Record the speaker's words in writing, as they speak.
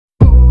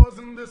whores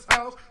in this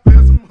house.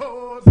 There's some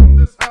whores in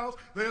this house.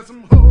 There's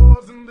some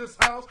whores in this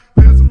house.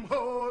 There's some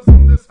whores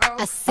in this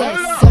house. I said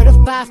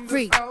certified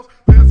free,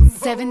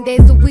 7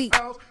 days a week.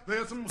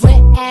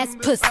 Wet ass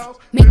pussy,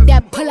 make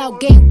that pull out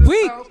game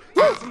weak.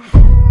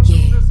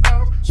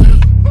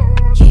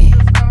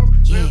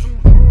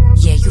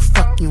 Yeah, you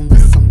fucking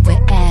with some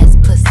wet ass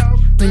pussy.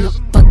 Bring a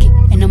bucket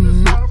and a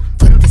mop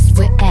for this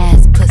wet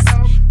ass pussy.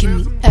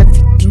 Give me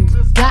everything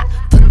you got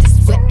for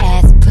this wet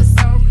ass pussy.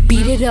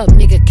 Beat it up,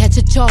 nigga, catch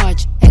a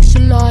charge.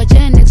 Extra large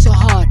and extra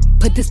hard.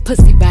 Put this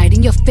pussy right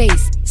in your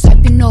face.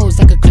 Swipe your nose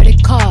like a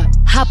credit card.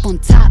 Hop on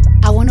top,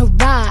 I wanna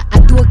ride. I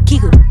do a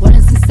giggle, what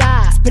is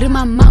inside? Spit in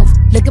my mouth,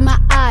 look in my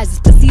eyes. This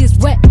pussy is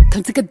wet,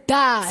 come take a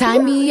dive. Tie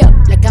me up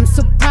like I'm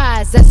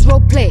surprised, that's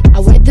roleplay. I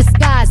wear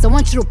disguise, I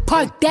want you to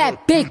park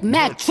that Big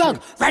Mac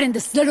truck right in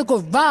this little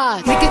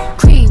garage. Make it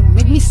cream,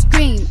 make me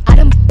scream. Out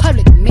in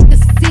public, make a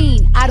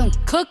scene. I don't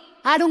cook,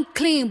 I don't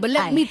clean, but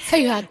let me tell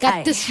you, I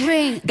got this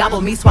ring.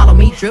 Gobble me, swallow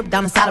me, drip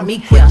down inside of me.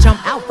 Quick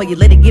jump out for you,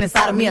 let it get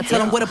inside of me. I tell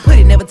them where to put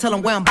it, never tell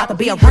them where I'm about to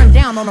be. I run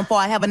down on them before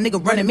I have a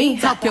nigga running me.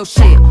 Talk your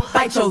shit,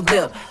 bite your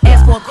lip.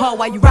 Ask for a call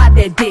while you ride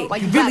that dick.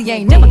 You really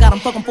ain't never got him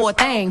fucking for a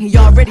thing. He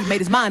already made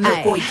his mind up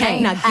before he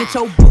came. Now get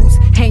your boots,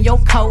 hang your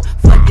coat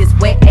for this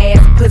wet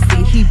ass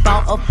pussy. He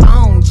bought a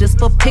phone just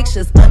for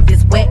pictures of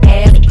this wet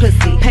ass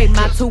pussy. Pay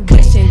my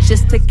tuition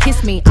just to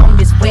kiss me on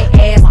this wet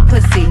ass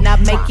pussy. Now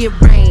make it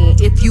rain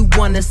if you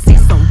wanna see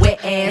some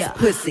wet ass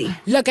pussy.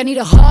 Look, I need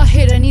a hard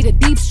hit, I need a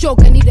deep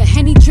stroke, I need a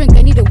Henny drink,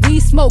 I need a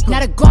weed smoke.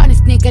 Not a garden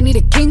snake, I need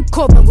a king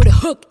cobra with a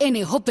hook in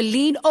it, hope it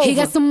lean over. He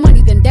got some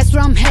money, then that's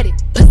where I'm headed.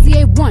 Pussy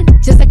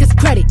A1, just like his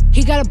credit.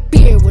 He got a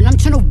beard, well I'm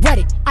tryna wet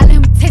it. I let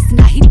him taste it,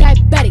 now he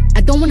diabetic.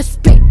 I don't wanna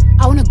spit,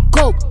 I wanna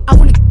go, I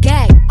wanna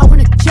gag, I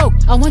wanna choke.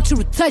 I want you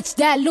to touch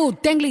that little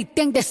dangly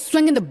thing that's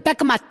swinging the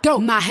back of my throat.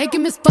 My head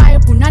can misfire,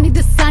 Punani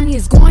the sunny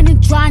is going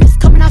and drying, it's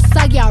coming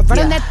outside, yeah. I run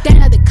on that thing,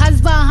 the cuz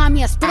behind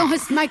me. I spit on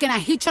his mic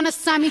and he tryna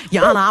sign me.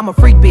 Your Honor, I'm a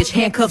freak bitch,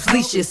 handcuffs,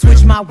 leashes.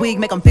 Switch my wig,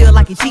 make him feel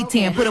like he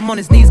cheating. Put him on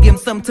his knees, give him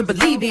something to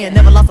believe in.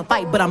 Never lost a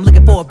fight, but I'm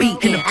looking for a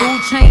beat. In the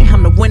food chain,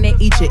 I'm the one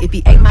that eat you. If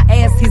he ate my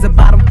ass, he's a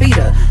bottom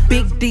feeder.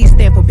 Big D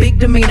stand for big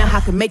demeanor. I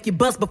can make you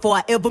bust before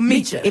I ever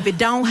meet you. If it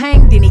don't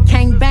hang, then he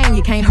can't bang.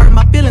 You can't hurt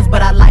my feelings,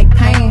 but I like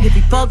pain. If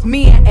he fuck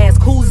me and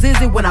ask who's is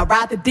it when I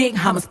ride the dick,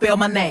 I'ma spell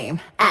my name.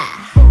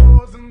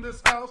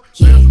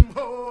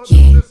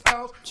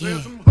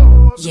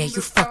 Yeah,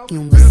 you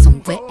fucking with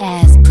some wet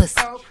ass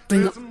pussy.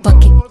 Bring a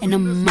bucket and a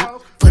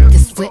mop for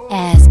this wet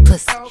ass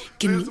pussy.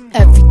 Give me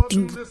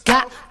everything you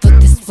got for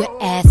this wet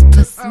ass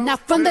pussy. Now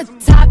from the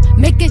top,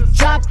 make it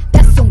drop,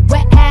 that's some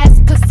wet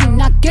ass pussy.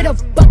 Now get a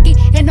bucket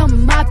and a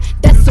mop,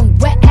 that's some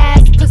wet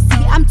ass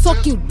pussy. I'm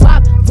talking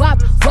wop,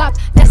 wop, wop,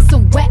 that's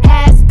some wet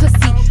ass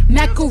pussy.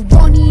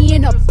 Macaroni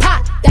in a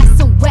pot, that's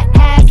some wet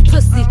ass